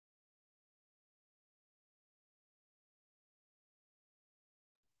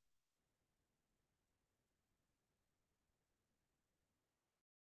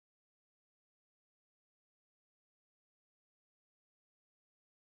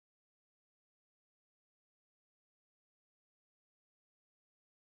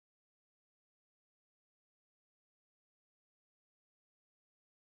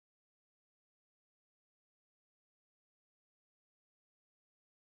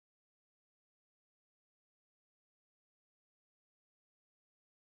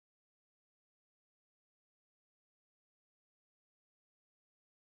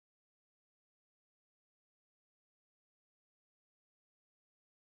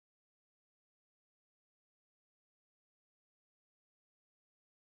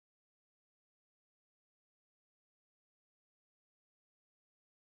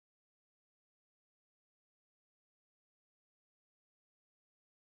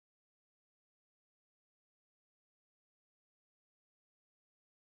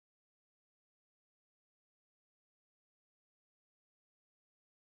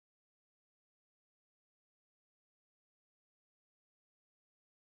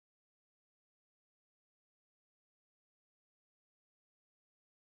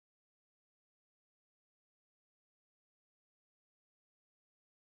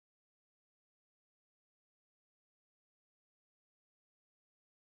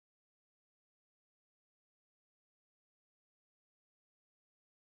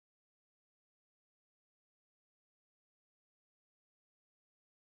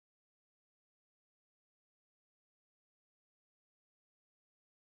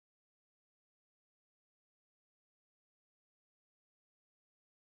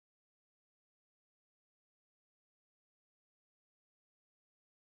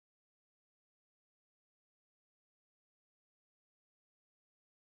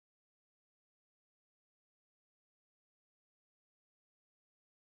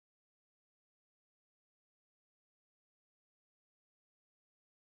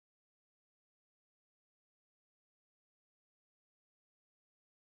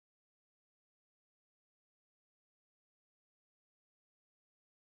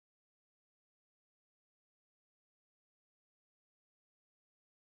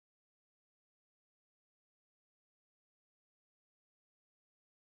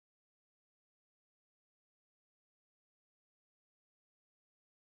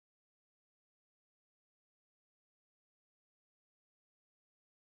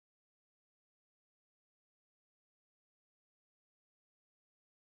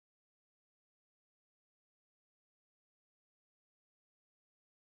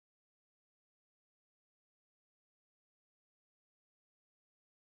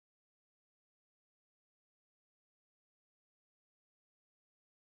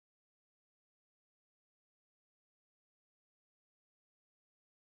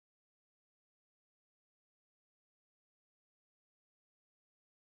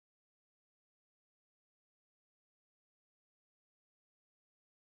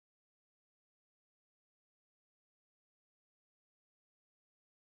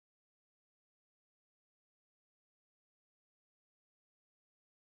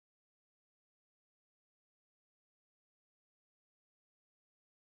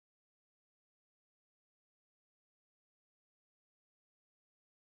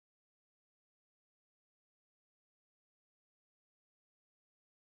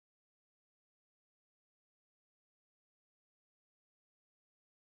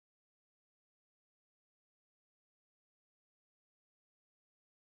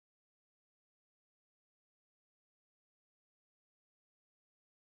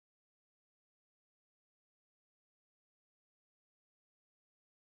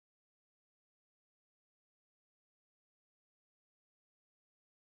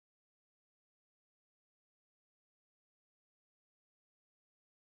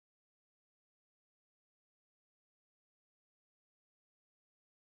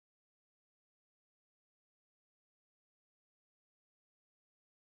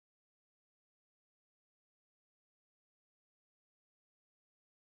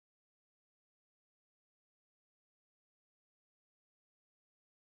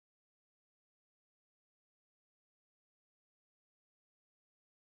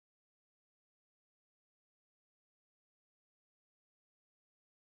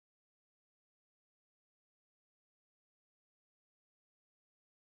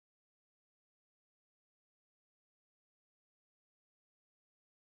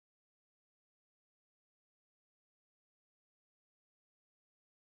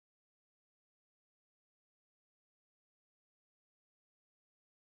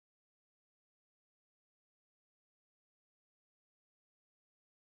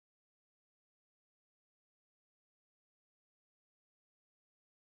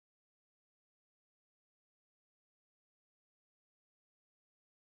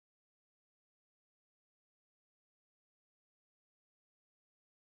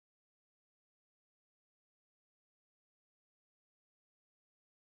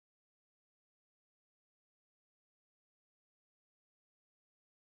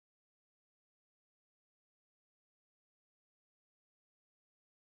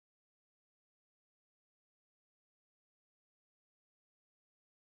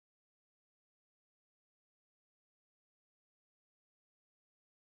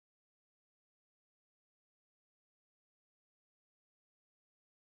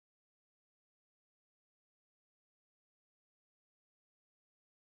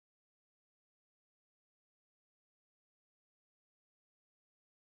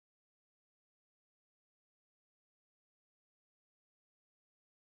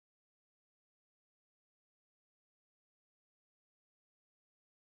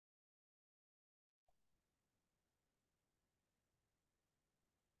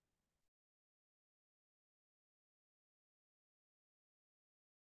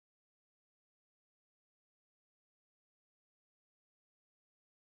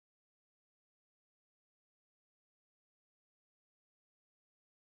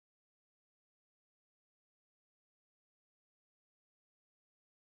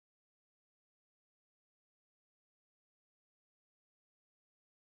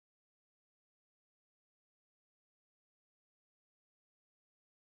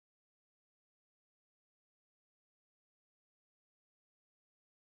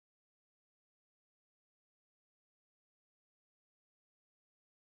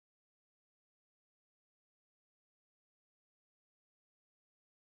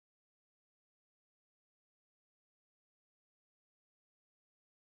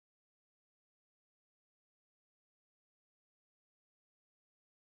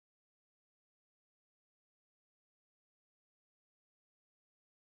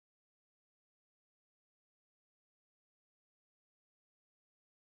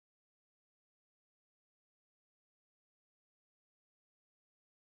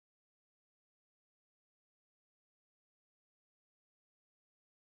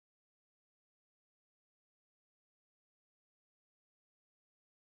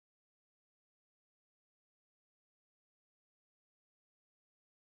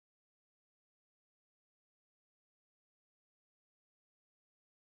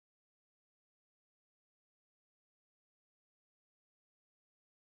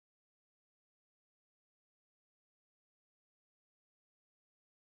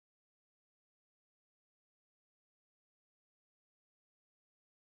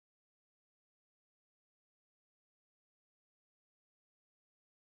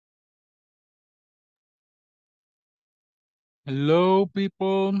Hello,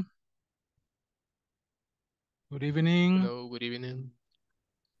 people. Good evening. Hello, good evening.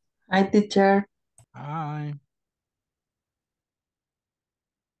 Hi, teacher. Hi.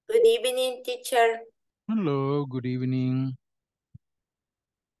 Good evening, teacher. Hello, good evening.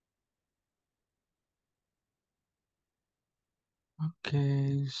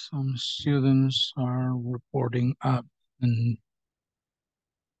 Okay, some students are reporting up in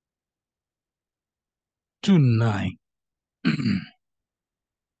tonight.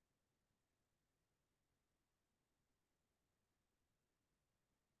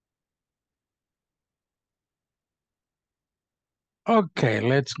 Okay,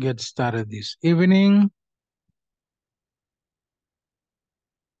 let's get started this evening.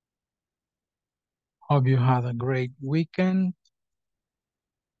 Hope you had a great weekend.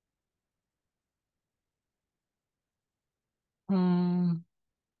 Um,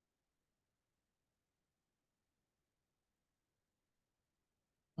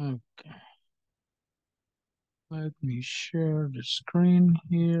 okay. Let me share the screen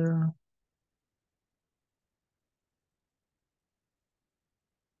here.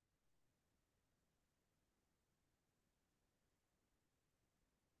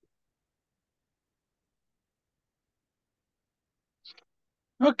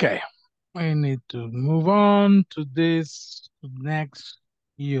 Okay, we need to move on to this next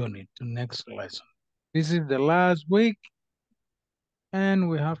unit, to next lesson. This is the last week, and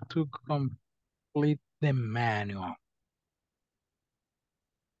we have to complete the manual.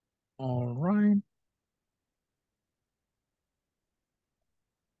 All right.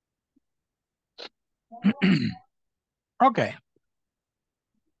 Okay.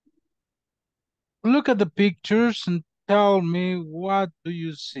 Look at the pictures and tell me, what do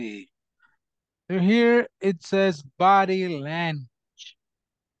you see? So here it says body language.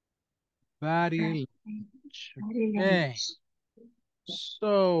 Body language. Okay.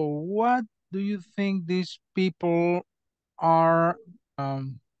 So what do you think these people are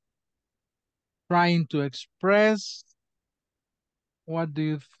trying to express? What do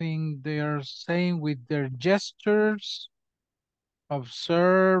you think they are saying with their gestures?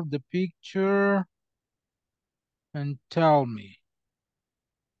 Observe the picture and tell me.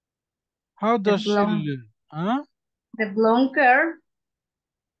 How does she look? Huh? The blonde girl,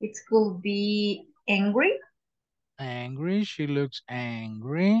 it could be angry. Angry. She looks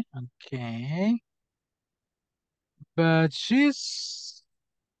angry. Okay. But she's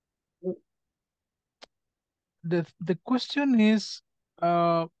the question is,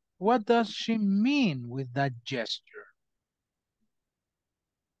 what does she mean with that gesture?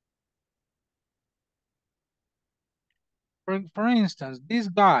 For instance, this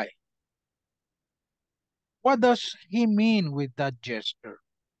guy, what does he mean with that gesture?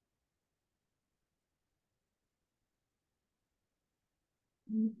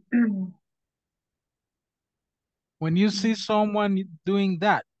 When you see someone doing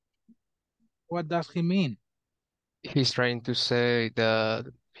that, what does he mean? He's trying to say that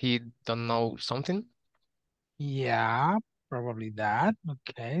he don't know something. Yeah, probably that.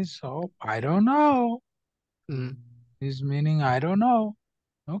 Okay, so I don't know. Mm. This meaning I don't know.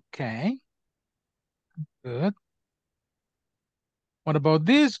 Okay, good. What about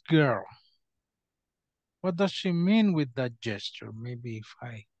this girl? What does she mean with that gesture? Maybe if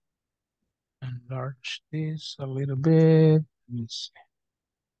I enlarge this a little bit. Let me see.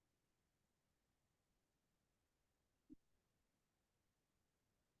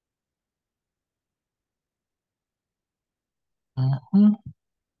 Mhm.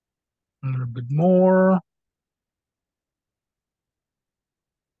 A little bit more.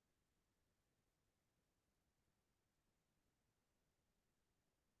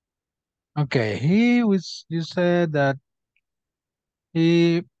 Okay, you said that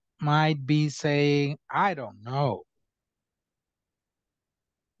he might be saying, I don't know.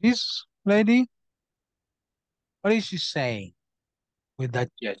 This lady, what is she saying with that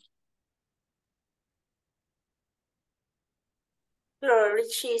gesture? Probably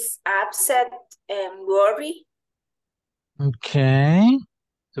she's upset and worried. Okay.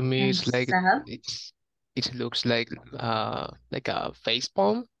 To me, And it's like sad. it looks like a face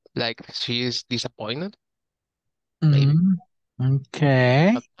palm, like she is disappointed, maybe. Mm,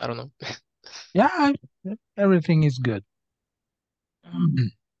 okay. But I don't know. Yeah, everything is good.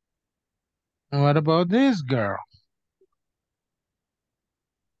 What about this girl?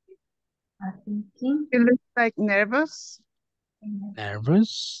 I thinking. It looks like nervous.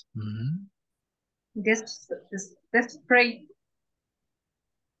 Nervous? Mm, Desperate.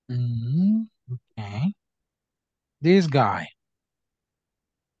 mm, okay. This guy.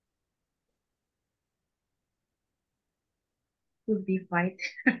 Could be fight.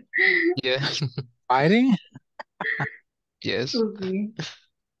 Yeah. Fighting? Yes. Could be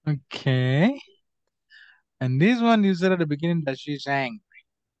Okay. And this one you said at the beginning that she's angry.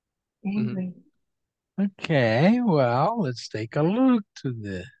 angry. Okay, well, let's take a look to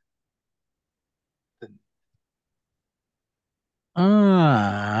the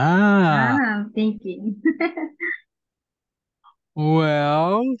I'm thinking.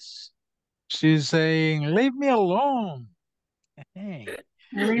 well, she's saying, leave me alone. Hey,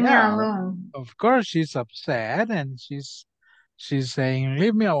 Leave me yeah, alone. of course she's upset and she's saying,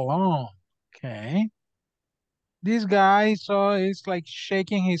 leave me alone. Okay. This guy, so he's like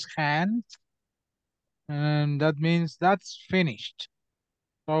shaking his hand, and that means that's finished.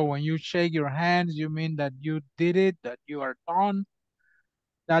 So when you shake your hands, you mean that you did it, that you are done.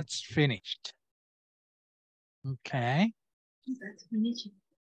 That's finished. Okay. That's finishing.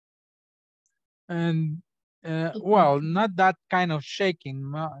 And well, not that kind of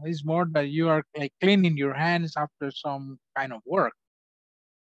shaking. It's more that you are like cleaning your hands after some kind of work.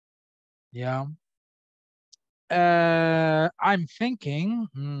 Yeah. I'm thinking,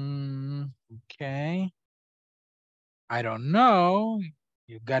 okay. I don't know.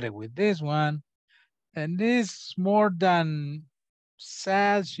 You got it with this one. And this more than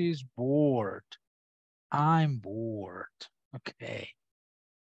sad, she's bored. I'm bored. Okay.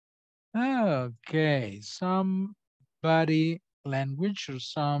 Okay. Some body language or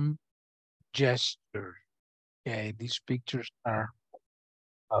some gesture. Okay, these pictures are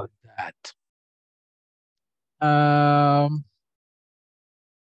about that.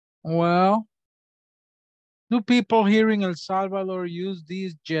 Well, do people here in El Salvador use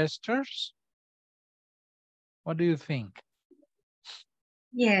these gestures? What do you think?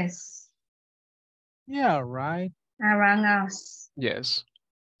 Yes. Yeah, right. Around us. Yes.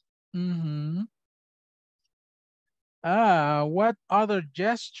 Mm-hmm. What other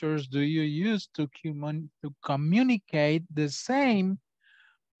gestures do you use to communicate the same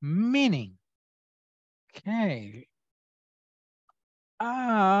meaning? Okay.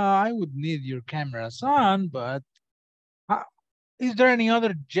 I would need your cameras on, but is there any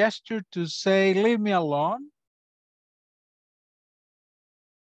other gesture to say, leave me alone?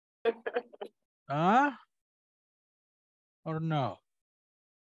 Or no?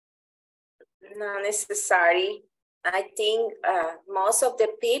 Not necessary. I think most of the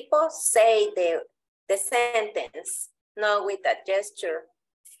people say the sentence, not with a gesture.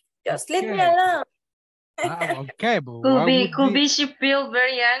 Just leave me alone. Okay, but Could be she feel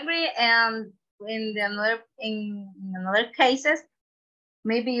very angry, and in another cases,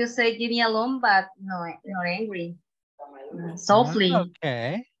 maybe you say give me alone, but no, not angry. Softly.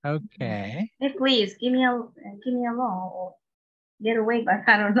 Okay. Okay. Hey, please give me alone, or get away, but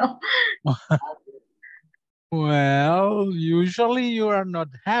I don't know. Well, usually you are not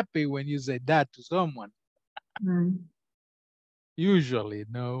happy when you say that to someone. Usually,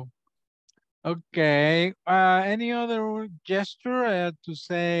 no. Okay. Any other gesture to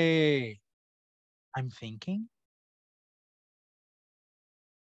say, I'm thinking?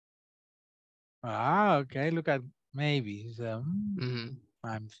 Okay. Look at maybe. So,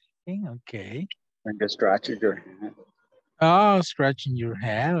 I'm thinking. Okay. And just scratching your hand. Oh, scratching your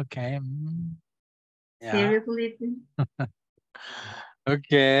head. Okay. Yeah. Seriously?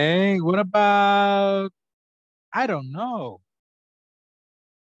 Okay. What about, I don't know.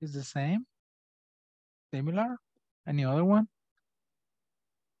 Is the same? Similar? Any other one?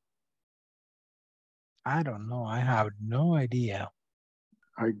 I don't know. I have no idea.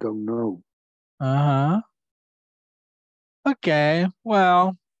 I don't know. Uh-huh. Okay,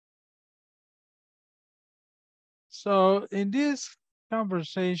 well. So in this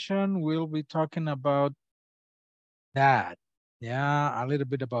conversation, we'll be talking about that. Yeah, a little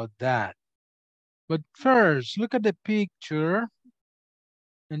bit about that. But first, look at the picture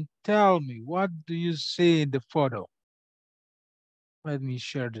and tell me, what do you see in the photo? Let me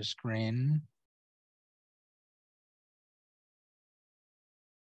share the screen.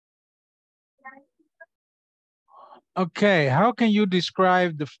 Okay, how can you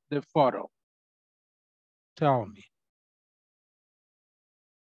describe the photo? Tell me.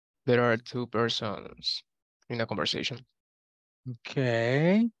 There are two persons in a conversation.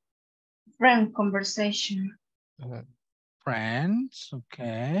 Okay. Friend conversation. Friends,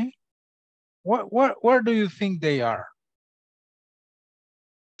 okay. Where do you think they are?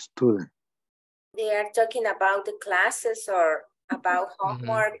 Student. They are talking about the classes or about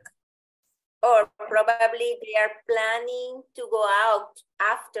homework. Or probably they are planning to go out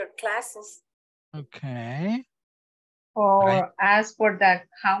after classes. Okay. Or ask for that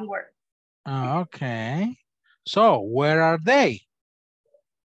homework. Okay. So, where are they?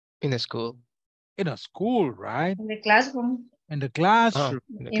 In a school. In a school, right? In the classroom, In the Oh, classroom.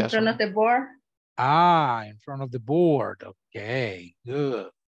 in the in front of classroom. the board. Ah, in front of the board. Okay, good.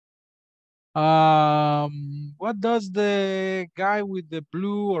 What does the guy with the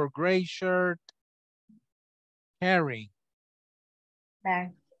blue or gray shirt carrying?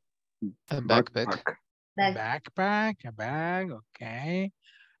 Bag. A backpack. A Bag. backpack, a bag, okay.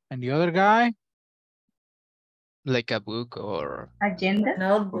 And the other guy? Like a book or Agenda.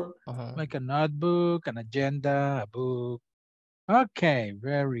 Notebook. Like a notebook, an agenda, a book. Okay,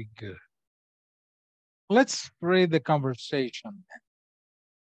 very good. Let's read the conversation.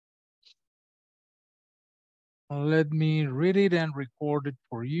 Let me read it and record it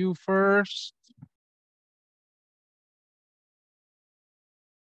for you first.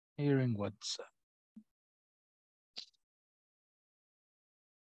 Here in WhatsApp.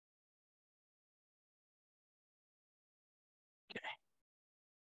 Okay.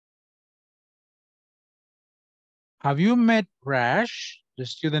 Have you met Rash, the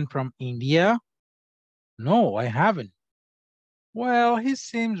student from India? No, I haven't. Well, he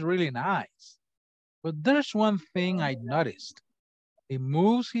seems really nice. But there's one thing I noticed. He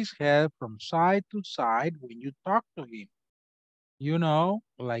moves his head from side to side when you talk to him. You know,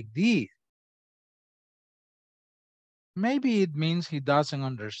 like this. Maybe it means he doesn't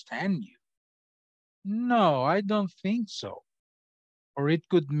understand you. No, I don't think so. Or it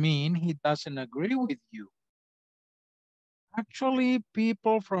could mean he doesn't agree with you. Actually,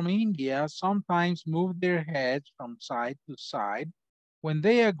 people from India sometimes move their heads from side to side when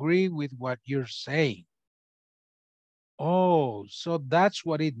they agree with what you're saying. Oh, so that's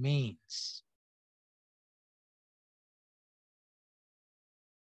what it means.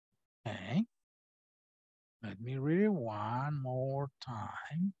 Okay. Let me read it one more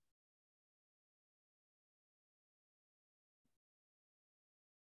time.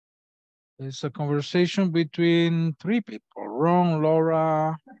 It's a conversation between three people, Ron,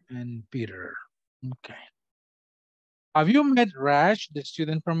 Laura, and Peter. Okay. Have you met Raj, the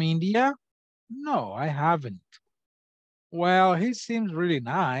student from India? No, I haven't. Well, he seems really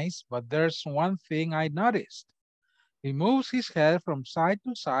nice, but there's one thing I noticed. He moves his head from side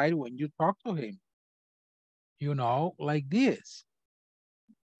to side when you talk to him. You know, like this.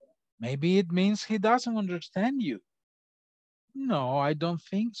 Maybe it means he doesn't understand you. No, I don't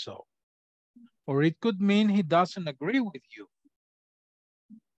think so. Or it could mean he doesn't agree with you.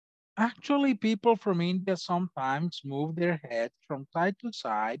 Actually, people from India sometimes move their heads from side to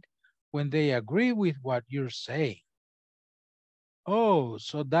side when they agree with what you're saying. Oh,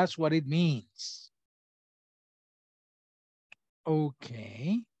 so that's what it means.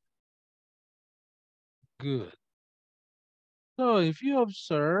 Okay, good. So if you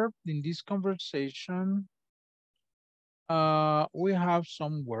observe in this conversation, we have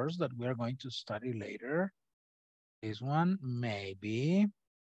some words that we are going to study later. This one, maybe,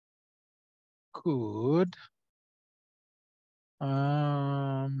 could.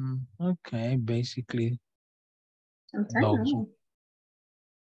 Okay, basically those.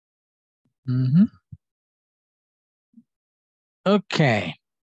 Okay.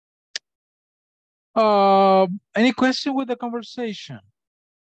 Any question with the conversation?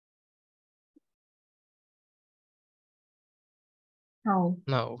 No.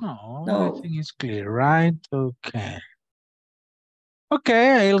 no. No, No. everything is clear, right? Okay.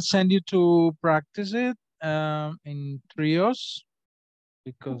 Okay, I'll send you to practice it in trios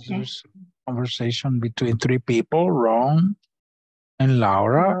because Okay. there's conversation between three people, Ron and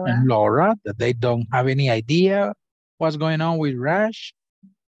Laura, that they don't have any idea what's going on with Rash,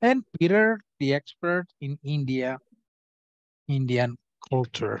 and Peter, the expert in Indian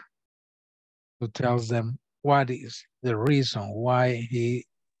culture, who tells them what is the reason why he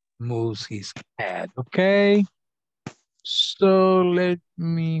moves his head. Okay, so let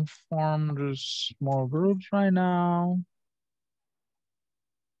me form the small groups right now.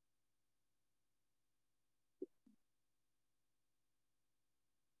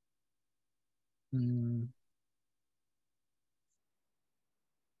 One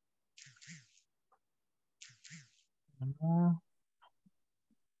more.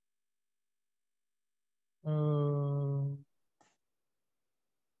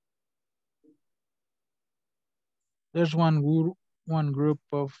 There's one group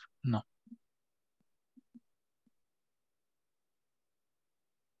of, no.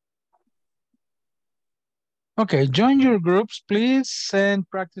 Okay, join your groups, please, and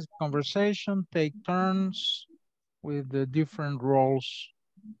practice conversation, take turns with the different roles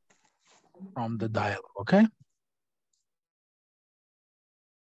from the dialogue, okay?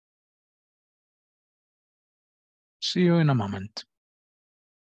 See you in a moment.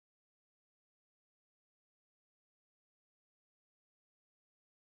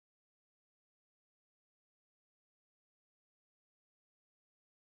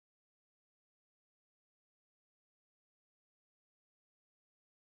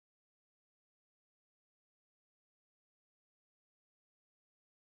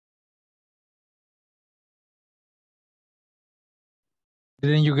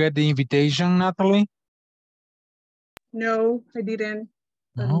 Didn't you get the invitation, Natalie? No, I didn't.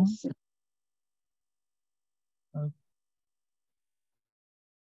 Let me No. see.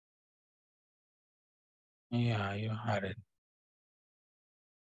 Yeah, you had it.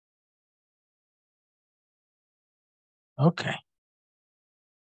 Okay.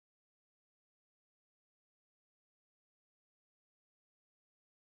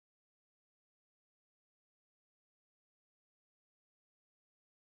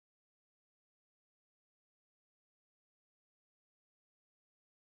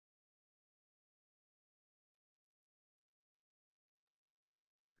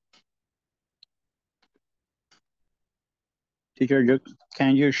 Teacher,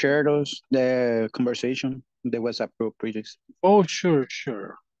 can you share the conversation, the WhatsApp group, please? Oh, sure,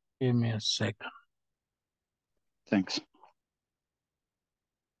 sure. Give me a second. Thanks.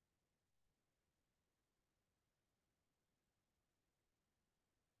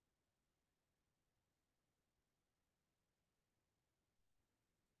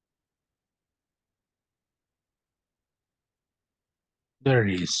 There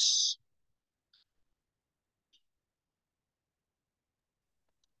it is.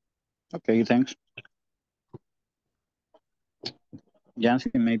 Okay, thanks.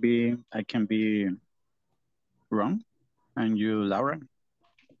 Jancy, maybe I can be wrong. And you, Laura?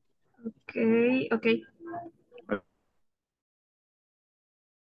 Okay, okay.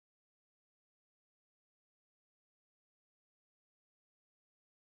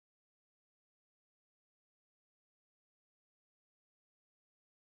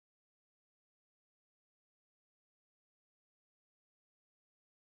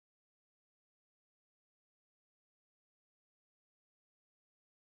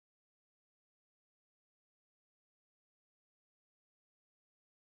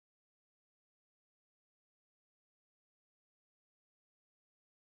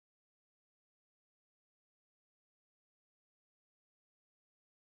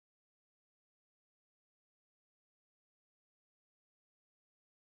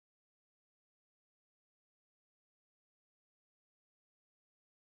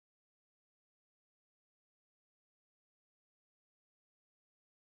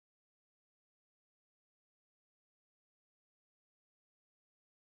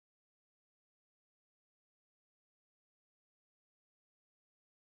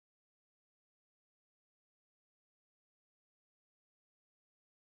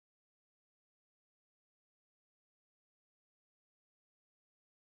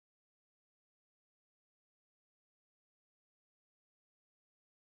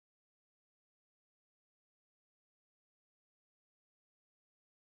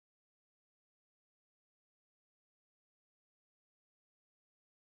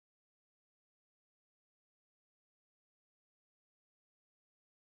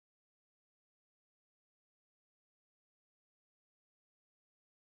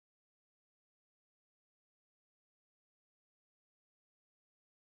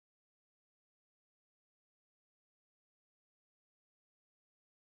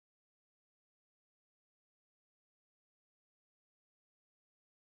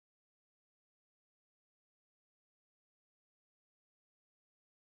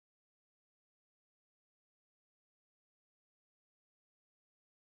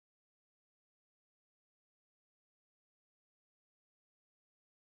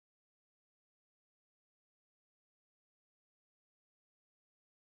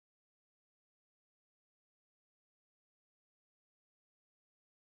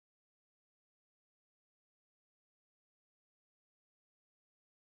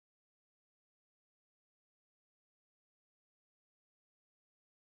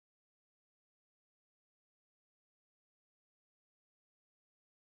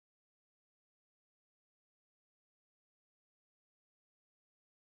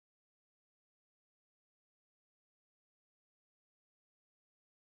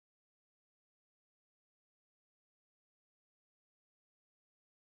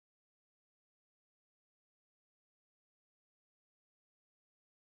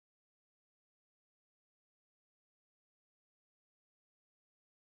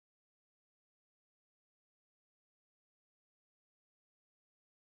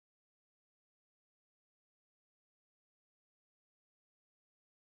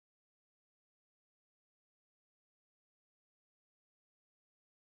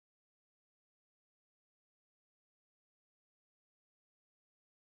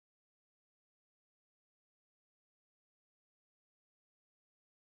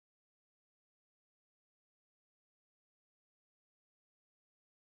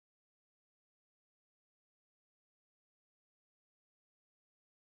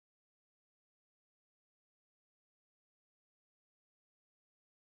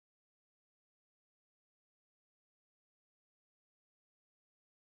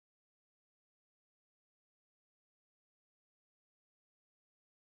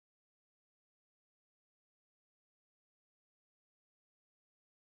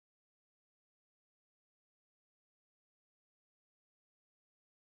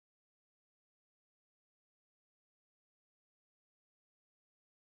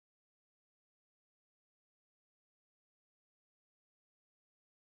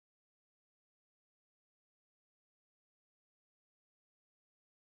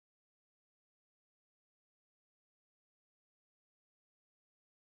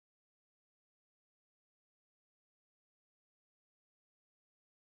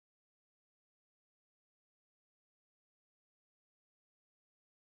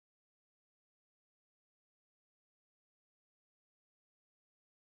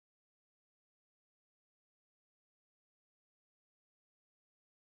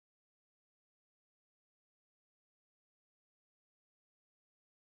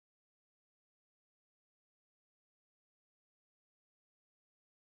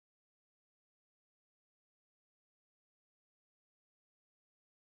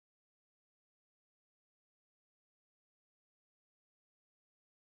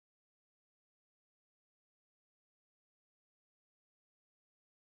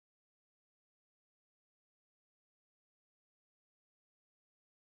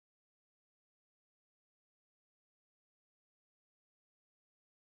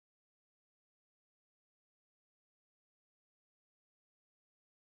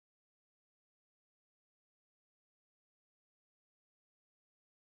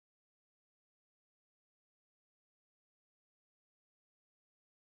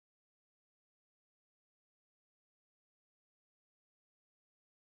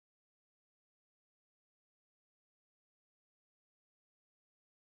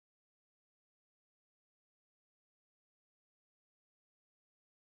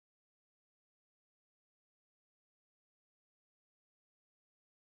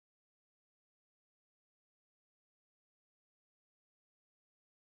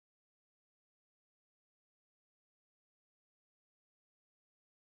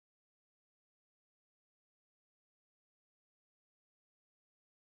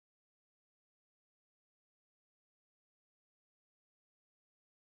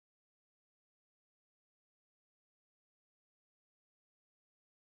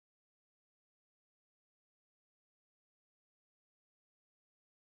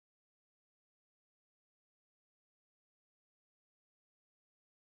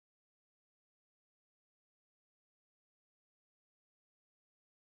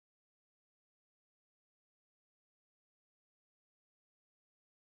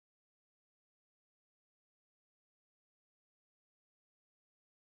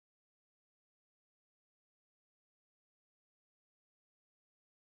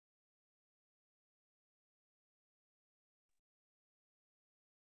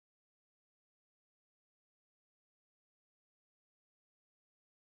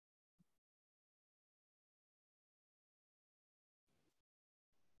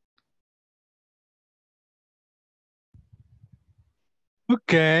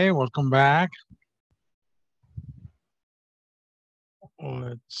 Okay, welcome back.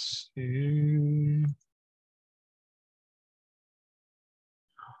 Let's see.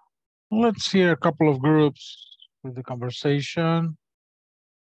 Let's hear a couple of groups with the conversation.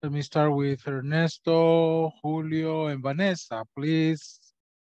 Let me start with Ernesto, Julio, and Vanessa, please.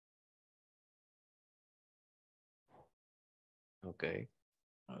 Okay.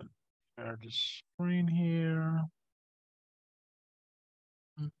 Share the screen here.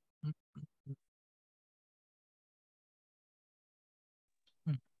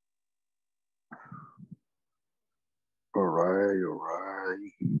 All right, all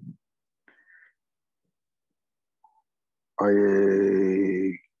right.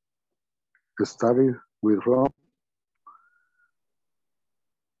 I started with Ron.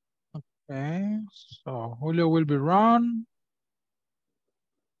 Okay, so Julio will be Ron.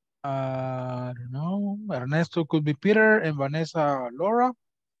 I don't know. Ernesto could be Peter and Vanessa Laura.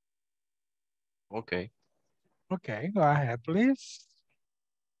 Okay. Okay, go ahead, please.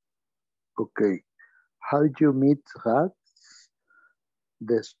 Okay. How did you meet Raj,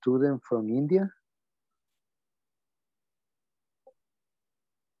 the student from India?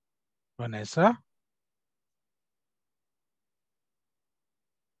 Vanessa.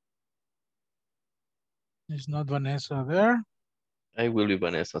 Is not Vanessa there? I will be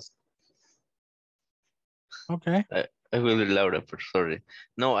Vanessa. Okay. I will be Laura, sorry.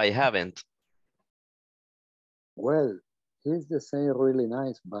 No, I haven't. Well, he's the same really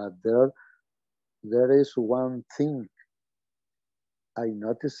nice, but there is one thing. I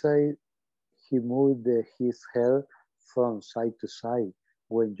noticed he moved his head from side to side.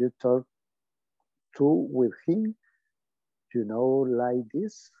 When you talk with him, like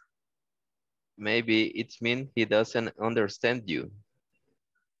this. Maybe it means he doesn't understand you.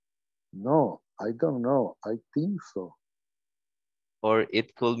 No, I don't know. I think so. Or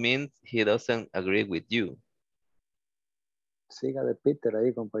it could mean he doesn't agree with you. Siga de Peter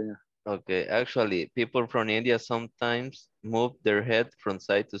ahí, compañero. Okay, actually, people from India sometimes move their head from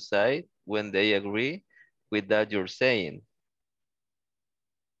side to side when they agree with that you're saying.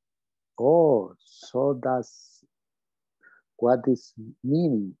 Oh, so that's what is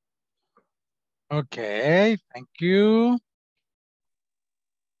meaning. Okay, thank you.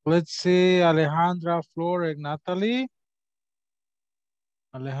 Let's see, Alejandra, Flor, and Natalie.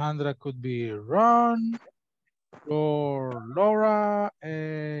 Alejandra could be Ron, Flor, Laura,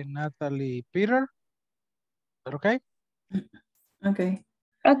 and Natalie, Peter. Is that okay? Okay.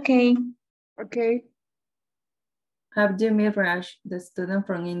 Okay. Okay. Have you met Raj, the student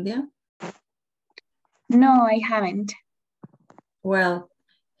from India? No, I haven't. Well,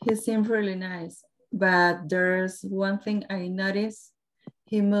 he seems really nice, but there's one thing I noticed.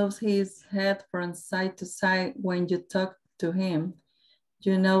 He moves his head from side to side when you talk to him.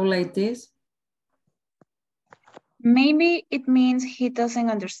 Like this? Maybe it means he doesn't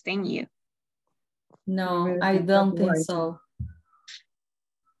understand you. No, I don't think so.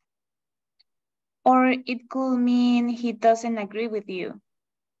 Or it could mean he doesn't agree with you.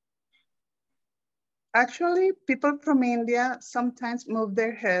 Actually, people from India sometimes move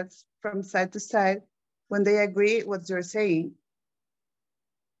their heads from side to side when they agree what you're saying.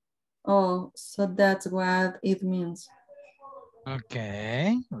 Oh, so that's what it means.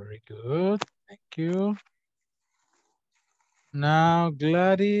 Okay, very good. Thank you. Now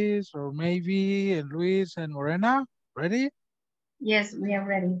Gladys, or maybe Luis and Morena, ready? Yes, we are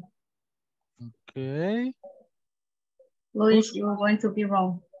ready. Okay. Luis, you're going to be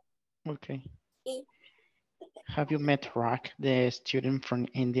wrong. Okay. Have you met Rak, the student from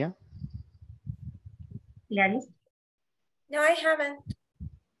India? Gladys? No, I haven't.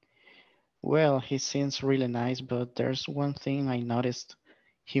 Well, he seems really nice, but there's one thing I noticed.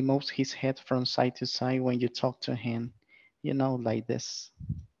 He moves his head from side to side when you talk to him, like this.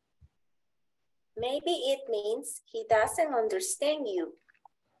 Maybe it means he doesn't understand you.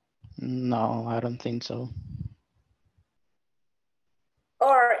 No, I don't think so.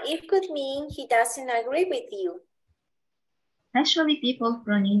 Or it could mean he doesn't agree with you. Actually, people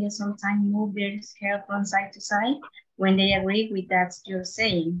from India sometimes move their hair from side to side when they agree with that you're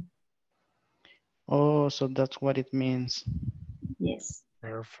saying. Oh, so that's what it means. Yes.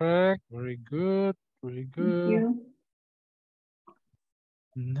 Perfect. Very good. Very good. Thank you.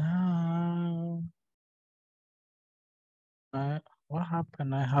 Now, what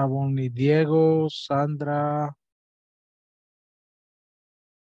happened? I have only Diego, Sandra,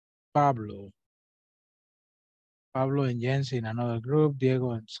 Pablo. Pablo and Jensi in another group,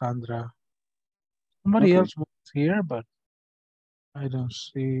 Diego and Sandra. Somebody else was here, but I don't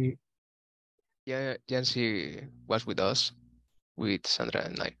see. Yeah, Jancy was with us. with Sandra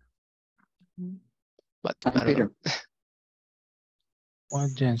and I. But I'm I don't know. Peter. Well,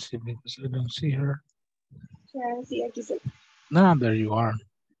 Jancy, because I don't see her. Sí, aquí sí. No, there you are.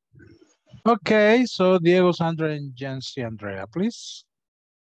 Okay, so Diego, Sandra, and Jancy, Andrea, please.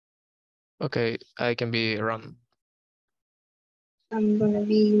 Okay, I can be Ron. I'm gonna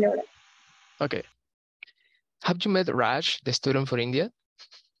be Laura. Okay. Have you met Raj, the student for India?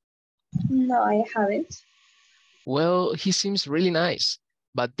 No, I haven't. Well, he seems really nice,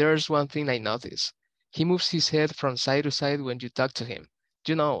 but there's one thing I notice. He moves his head from side to side when you talk to him.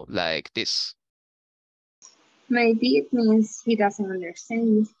 You know, like this. Maybe it means he doesn't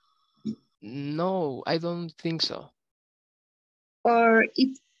understand you. No, I don't think so. Or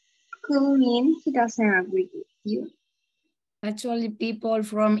it could mean he doesn't agree with you. Actually, people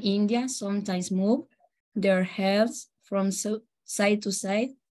from India sometimes move their heads from side to side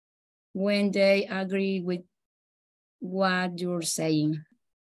when they agree with what you're saying.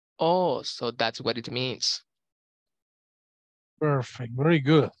 Oh, so that's what it means. Perfect, very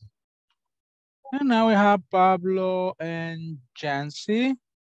good. And now we have Pablo and Jancy.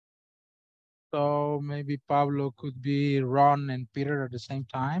 So maybe Pablo could be Ron and Peter at the same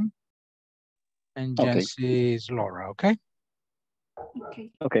time. And Okay. Jancy is Laura, okay?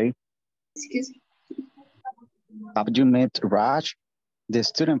 Okay. Okay. Excuse me. Have you met Raj, the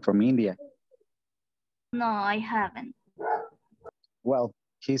student from India? No, I haven't. Well,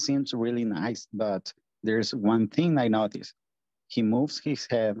 he seems really nice, but there's one thing I noticed. He moves his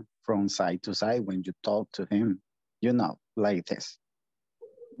head from side to side when you talk to him. You know, like this.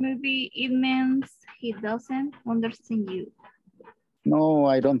 Maybe it means he doesn't understand you. No,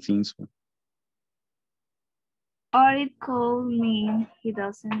 I don't think so. Or it could mean he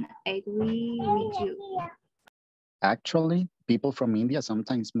doesn't agree with you. Actually, people from India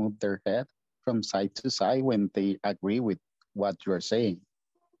sometimes move their head from side to side when they agree with what you're saying.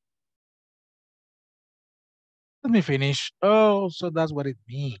 Let me finish. Oh, so that's what it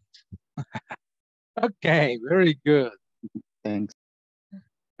means. Okay, very good. Thanks.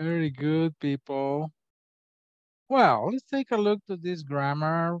 Very good, people. Well, let's take a look at this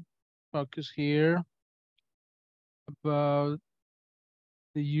grammar. Focus here about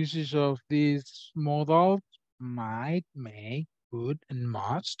the usage of these modals: might, may, could, and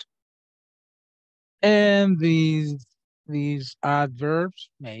must. And these adverbs: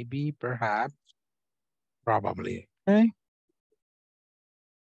 maybe, perhaps, probably. Okay.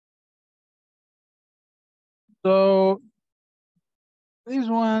 So these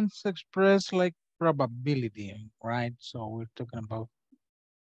ones express like probability, right? So we're talking about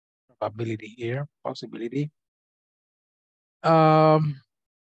probability here, possibility.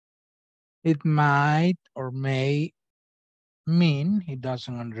 It might or may mean he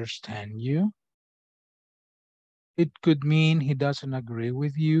doesn't understand you. It could mean he doesn't agree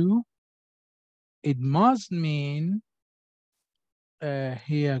with you. It must mean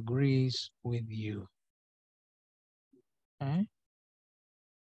he agrees with you. Okay.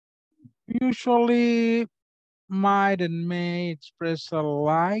 Usually, might and may express a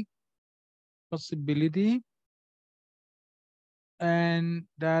like possibility, and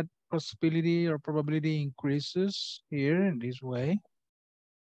that possibility or probability increases here in this way.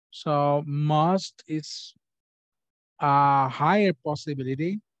 So must is a higher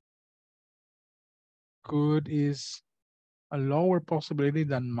possibility. Could is a lower possibility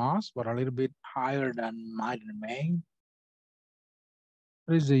than must, but a little bit higher than might and may.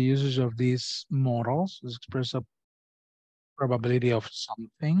 What is the usage of these modals to express a probability of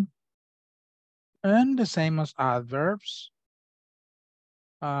something? And the same as adverbs.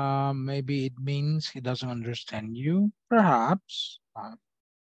 Maybe it means he doesn't understand you. Perhaps.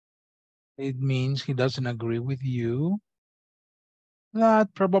 It means he doesn't agree with you.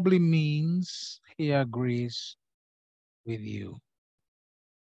 That probably means he agrees with you.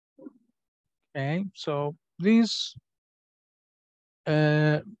 Okay, so this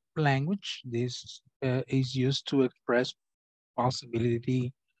language, this is used to express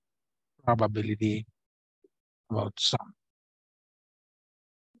possibility, probability about some.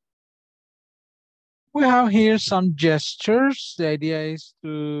 We have here some gestures. The idea is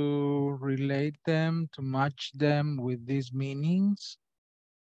to relate them, to match them with these meanings.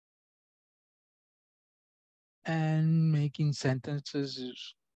 And making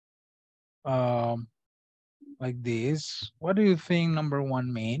sentences like this. What do you think number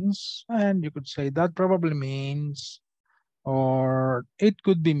one means? And you could say that probably means, or it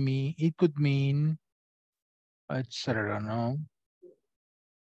could be me, it could mean, etc. No.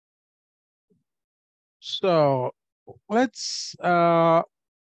 So let's do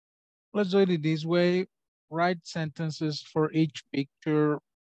it this way. write sentences for each picture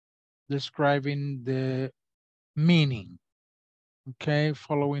describing the meaning. Okay,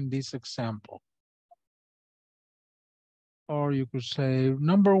 following this example. Or you could say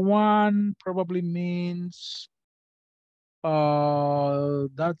number one probably means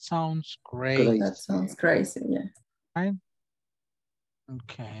that sounds great. That sounds crazy, yeah. Right?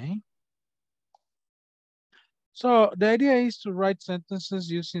 Okay. So the idea is to write sentences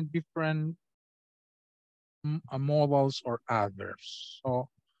using different modals or adverbs. So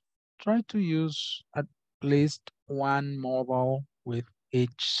try to use at least one modal with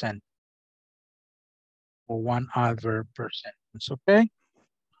each sentence or one adverb per sentence, okay?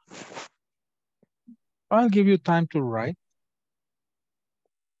 I'll give you time to write.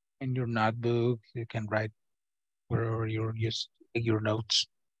 In your notebook, you can write wherever you're just take your notes.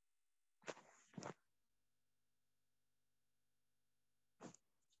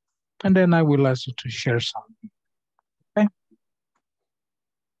 And then I will ask you to share something, okay?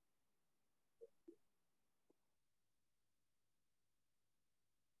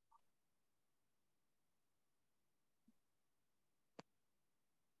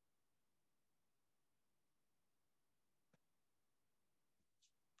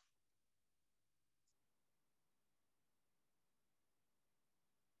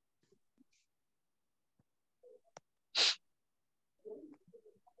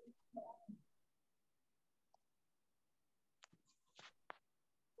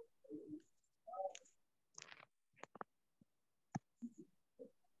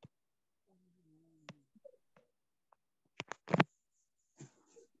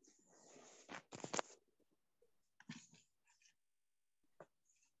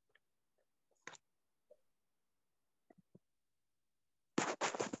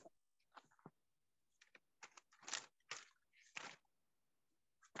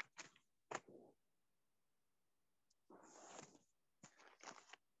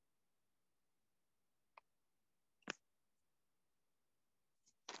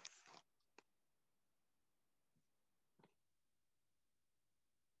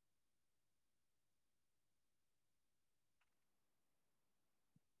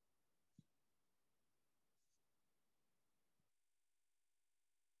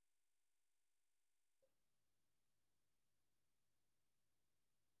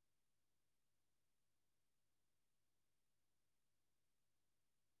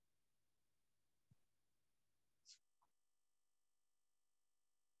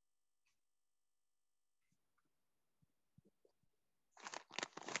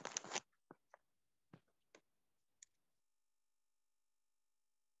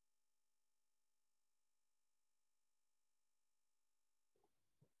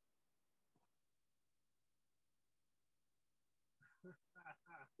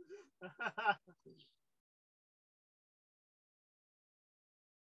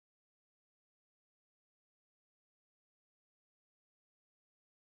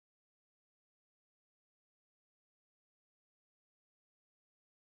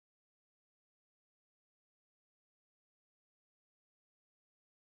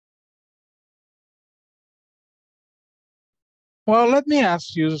 Well, let me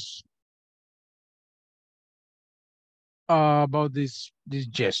ask you about this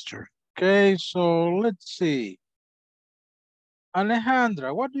gesture. Okay, so let's see.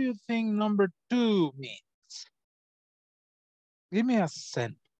 Alejandra, what do you think number 2 means? Give me a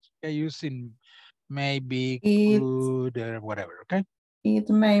sentence. Okay, using maybe, could, or whatever, okay? It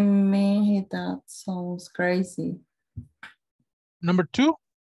may mean that sounds crazy. Number 2?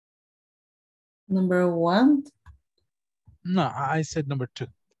 Number 1? No, I said number 2.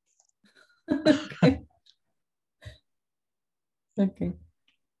 Okay. Okay.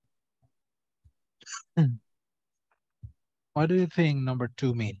 What do you think number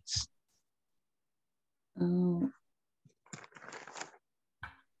 2 means?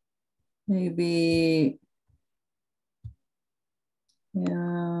 Maybe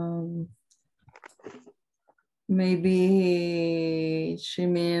maybe she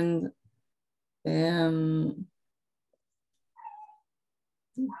means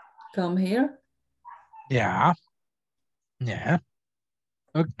come here. Yeah. Yeah.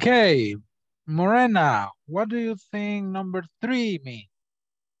 Okay. Morena, what do you think number 3 means?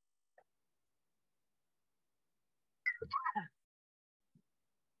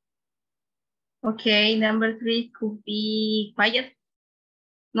 Okay, number 3 could be quiet.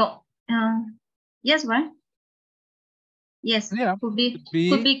 No, yes, right? Yes, Yeah, could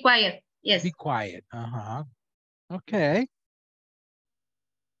be quiet. Yes. Be quiet. Okay.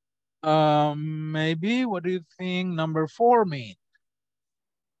 Maybe what do you think number 4 means?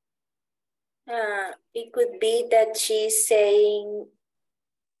 It could be that she's saying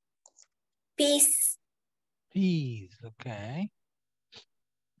peace. Peace, okay.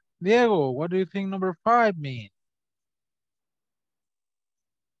 Diego, what do you think number 5 means?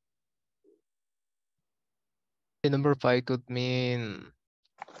 The number 5 could mean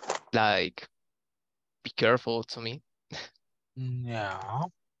like be careful to me. Yeah.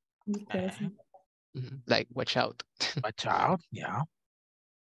 Okay. Like watch out. Watch out, yeah.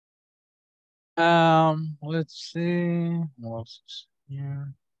 Let's see. What else is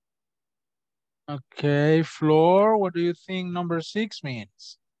here? Okay, Floor, what do you think number 6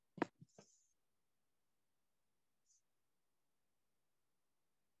 means?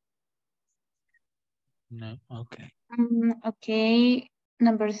 No, okay. Okay,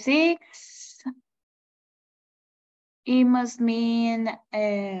 number 6. It must mean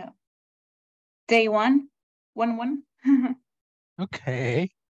day 1. 1. Okay.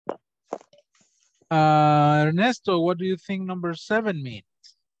 Ernesto, what do you think number 7 means?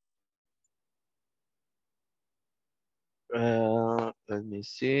 Let me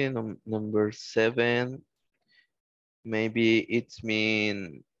see. Number 7. Maybe it's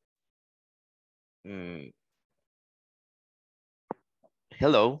mean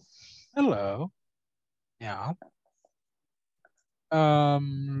hello. Hello. Yeah.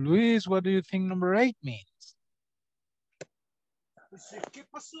 Luis, what do you think number 8 means?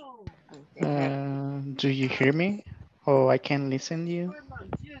 Do you hear me? Oh, I can listen to you.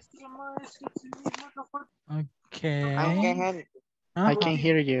 Okay. I can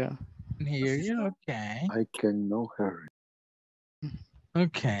hear you. Can hear you, okay. I can know her.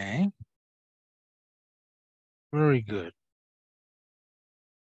 Okay. Very good.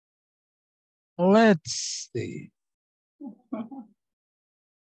 Let's see.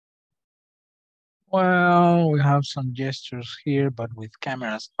 Well, we have some gestures here, but with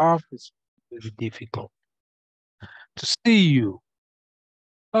cameras off, it's really difficult to see you.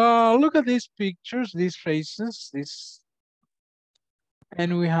 Look at these pictures, these faces, this,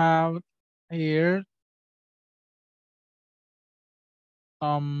 and we have here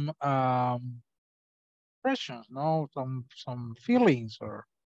some expressions, no, some feelings, or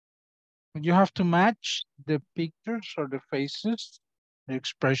you have to match the pictures or the faces, the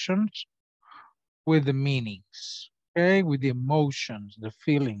expressions with the meanings, okay, with the emotions, the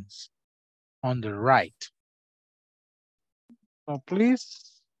feelings on the right. So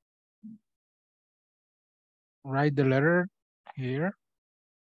please write the letter here,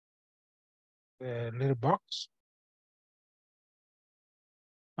 the little box,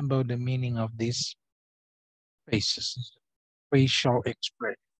 about the meaning of these faces, facial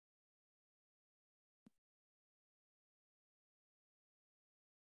expression.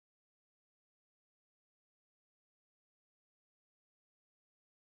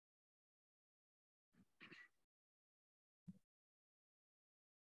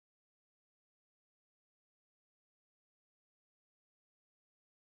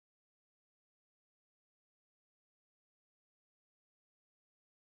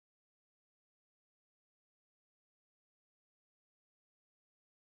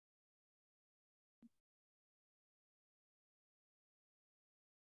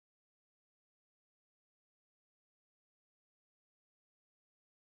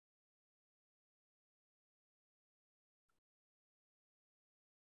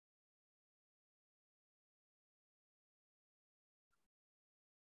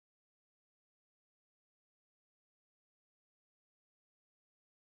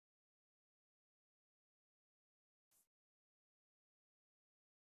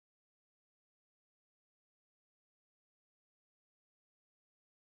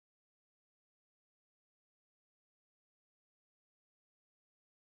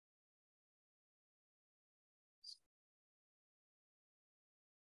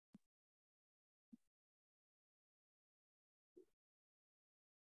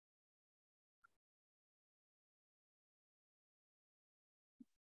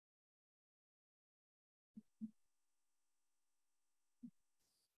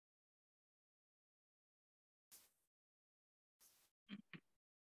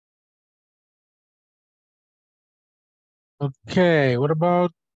 Okay, what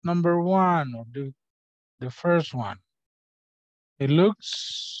about number 1 or the first one? It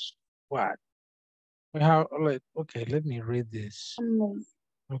looks what? We have, okay, let me read this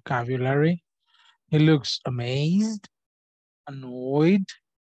vocabulary. He looks amazed, annoyed,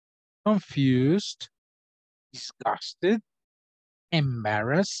 confused, disgusted,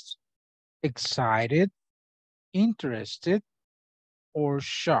 embarrassed, excited, interested, or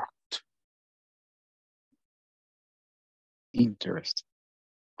shocked. Interest.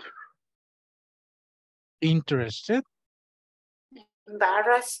 Interested.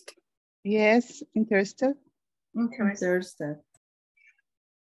 Embarrassed. Yes, interested. Interested.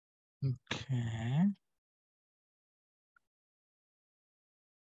 Okay.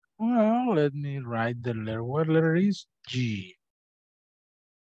 Well, let me write the letter. What letter is G?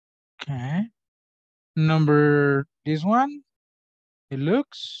 Okay. Number, this one, it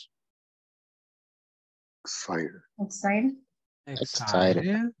looks Excited. Excited.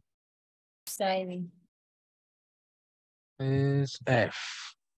 excited. Exciting. Is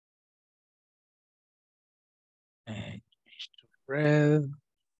F. And to red.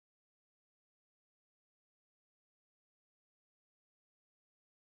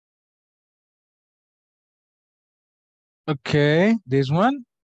 Okay, this one.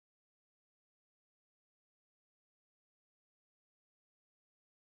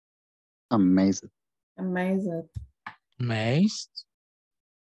 Amazing. Amazing. Amazed.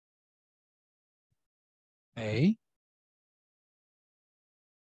 A.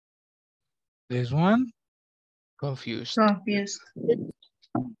 This one. Confused. Confused.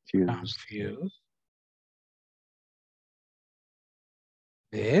 Confused. Confused.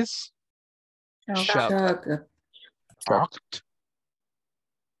 This. Shocked. Shocked. Shocked.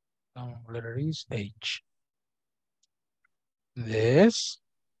 Letter is H. This.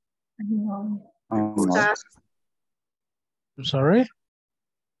 Disgust. I'm sorry.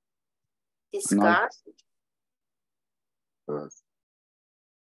 Disgust.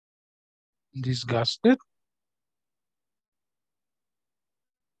 Disgusted.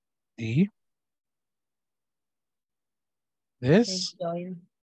 D. This. Enjoy.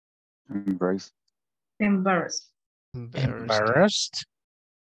 Embrace. Embarrassed. Embarrassed.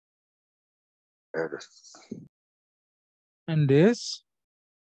 Embarrassed. And this.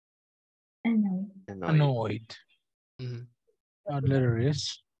 Annoyed. Annoyed. Mhm. What letter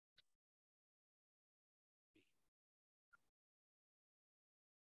is?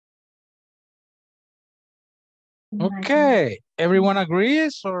 Okay. Everyone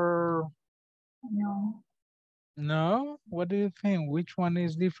agrees or No. no? What do you think? Which one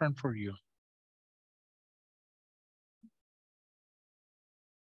is different for you?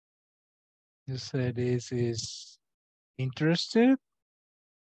 You said this is interested.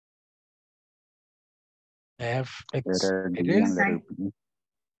 F, Letter D excited. and letter B.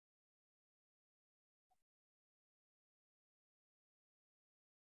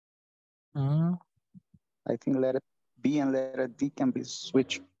 I think letter B and letter D can be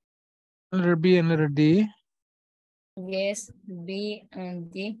switched. Letter B and letter D. Yes, B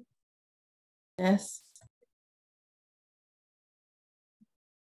and D. Yes.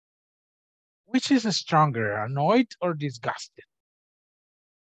 Which is stronger, annoyed or disgusted?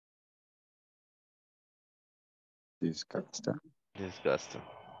 Disgusted. Disgusting.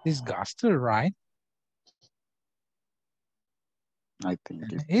 Disgusted, right? I think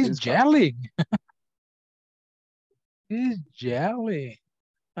it's He's disgusted. jelly. He's jelly.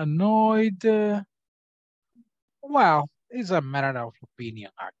 Annoyed. Well, it's a matter of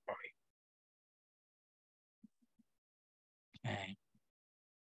opinion, actually. Okay.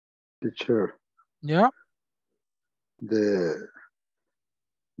 Teacher, Yeah. the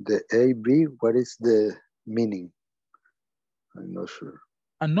AB, what is the meaning? I'm not sure.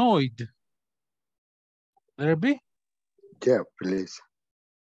 Annoyed. Letter B. Yeah, please.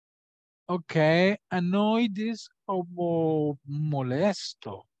 Okay. Annoyed is como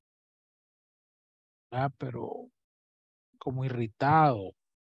molesto. Pero como irritado.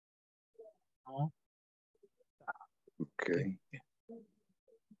 ¿No? Okay.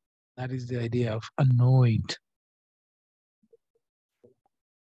 That is the idea of annoyed.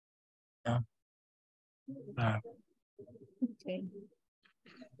 Yeah. Okay.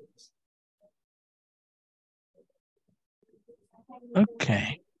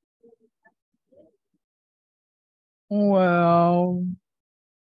 Okay. Well,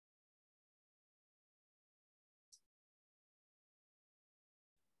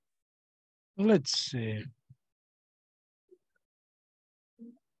 let's see.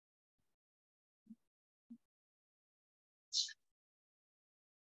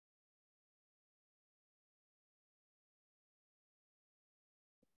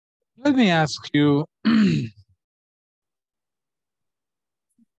 Let me ask you,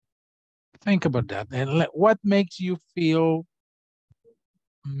 think about that. And what makes you feel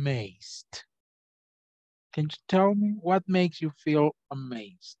amazed? Can you tell me what makes you feel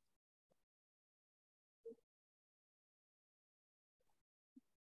amazed?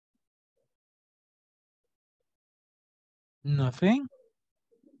 Nothing?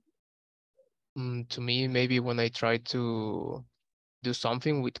 To me, maybe when I try to do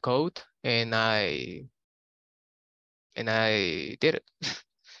something with code and I and I did it.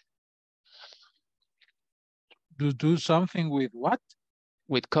 To do something with what?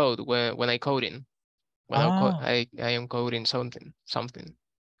 With code, when I coding. When I am coding something.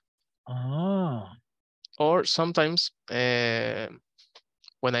 Or sometimes when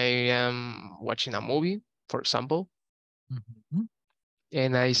I am watching a movie, for example,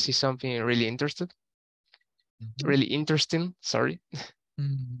 and I see something really interesting, sorry,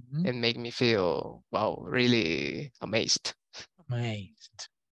 and make me feel, wow, really amazed.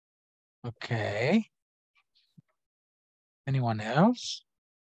 Okay. Anyone else?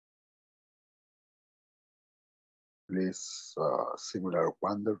 Please, similar,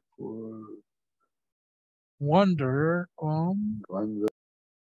 wonderful. Wonder.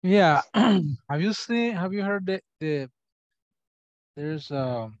 Yeah. Have you heard there's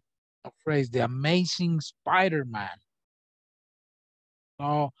a phrase, the amazing Spider-Man.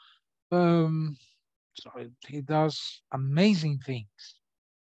 So, so he does amazing things,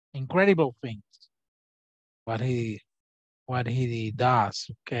 incredible things. What he does,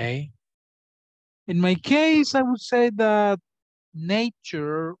 okay? In my case, I would say that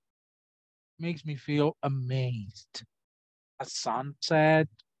nature makes me feel amazed. A sunset,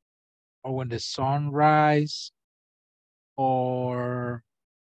 or when the sun rises, or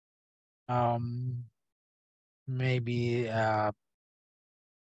maybe yeah,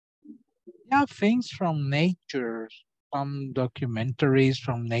 things from nature, some documentaries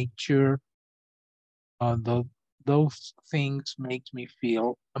from nature. Those things make me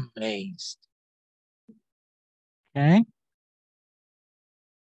feel amazed. Okay.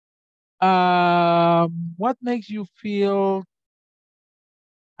 What makes you feel,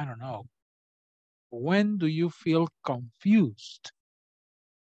 I don't know, when do you feel confused?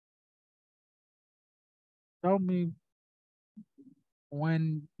 Tell me,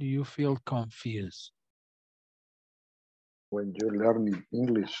 when do you feel confused? When you're learning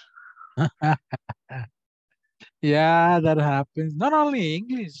English. Yeah, that happens. Not only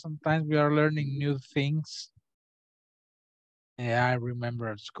English, sometimes we are learning new things. Yeah, I remember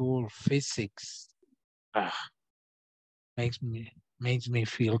at school, physics makes me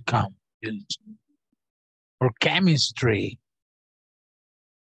feel confused. Or chemistry,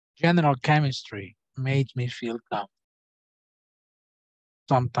 general chemistry made me feel confused.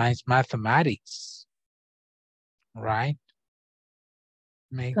 Sometimes mathematics, right?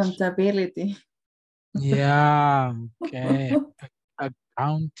 Contability. Yeah, okay.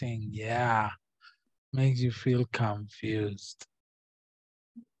 Accounting, yeah. Makes you feel confused.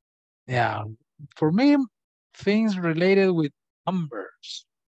 Yeah, for me, things related with numbers.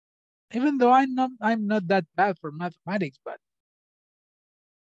 Even though I'm not that bad for mathematics, but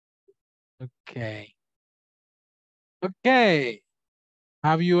okay. Okay.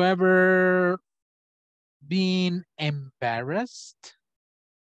 Have you ever been embarrassed?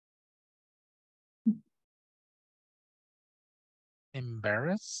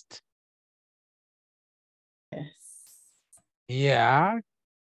 Embarrassed? Yes. Yeah.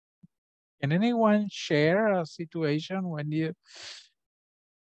 Can anyone share a situation when you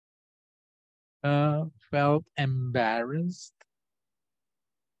felt embarrassed?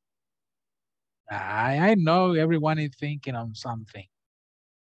 I know everyone is thinking on something,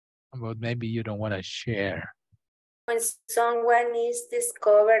 but maybe you don't want to share. When someone is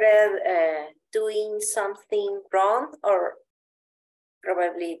discovered doing something wrong, or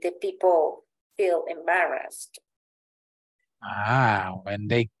probably the people feel embarrassed. When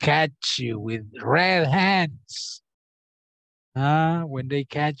they catch you with red hands. When they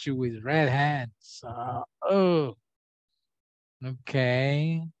catch you with red hands. Oh,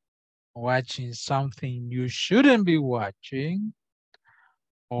 okay. Watching something you shouldn't be watching,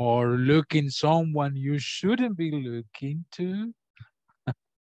 or looking someone you shouldn't be looking to,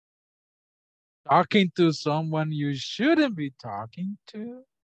 talking to someone you shouldn't be talking to.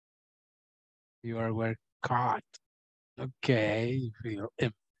 You were caught. Okay, you feel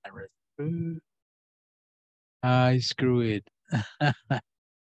embarrassed. I screw it.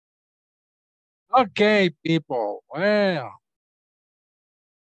 Okay, people. Well,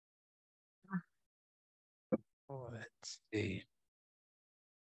 let's see.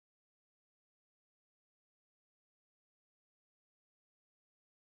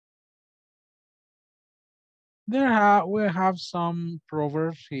 We have some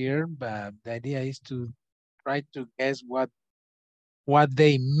proverbs here, but the idea is to try to guess what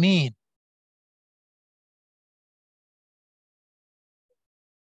they mean.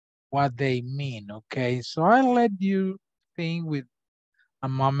 What they mean, okay? So I'll let you think with a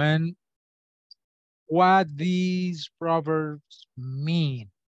moment what these proverbs mean.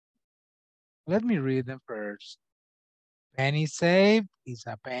 Let me read them first. Penny saved is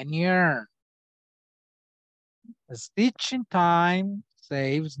a penny earned. A stitch in time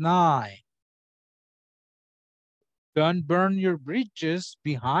saves 9. Don't burn your bridges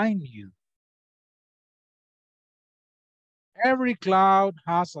behind you. Every cloud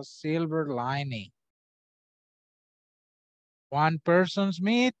has a silver lining. One person's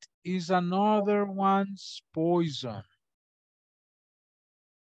meat is another one's poison.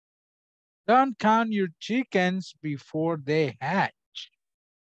 Don't count your chickens before they hatch.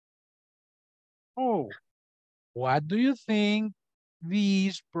 Oh, what do you think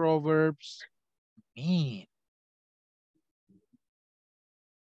these proverbs mean?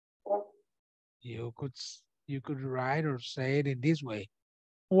 You could write or say it in this way.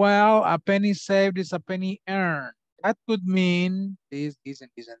 Well, a penny saved is a penny earned. That could mean this, and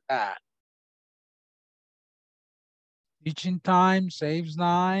that. Teaching time saves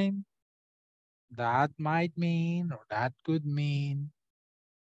 9. That might mean, or that could mean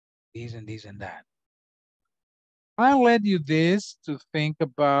this and that. I'll let you this to think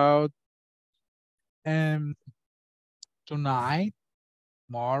about tonight,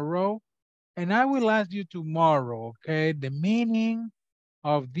 tomorrow, and I will ask you tomorrow, okay, the meaning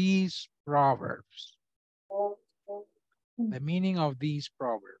of these proverbs. The meaning of these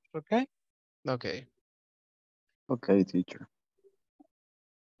proverbs, okay? Okay. Okay, teacher.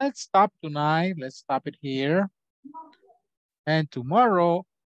 Let's stop tonight. Let's stop it here. And tomorrow,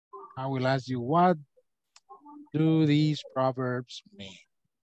 I will ask you, what do these proverbs mean?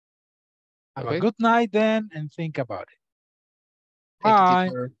 Have a good night then, and think about it. Thank you, Bye.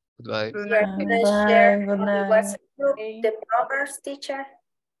 teacher. Goodbye. You're gonna share what's the proverbs, teacher?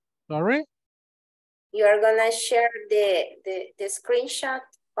 Sorry? You are gonna share the screenshot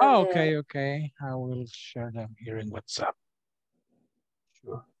on Oh, okay, okay. I will share them here in WhatsApp.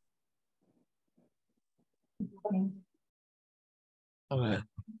 Sure. Okay.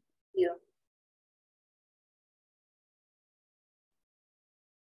 You.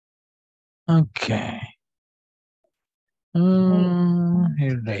 Okay.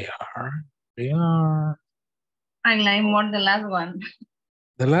 Here they are. They are. I like more the last one.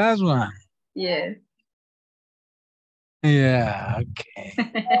 The last one. Yes. Yeah,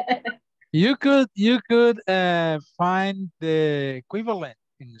 okay. You could find the equivalent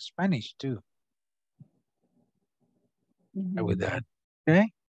in Spanish too. With that.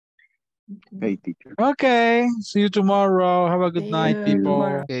 Okay. Okay, teacher. Okay. See you tomorrow. Have a good night, people.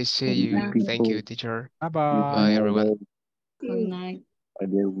 Okay, see you. Thank you, teacher. Bye-bye. Bye, everyone. Good night.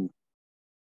 Bye.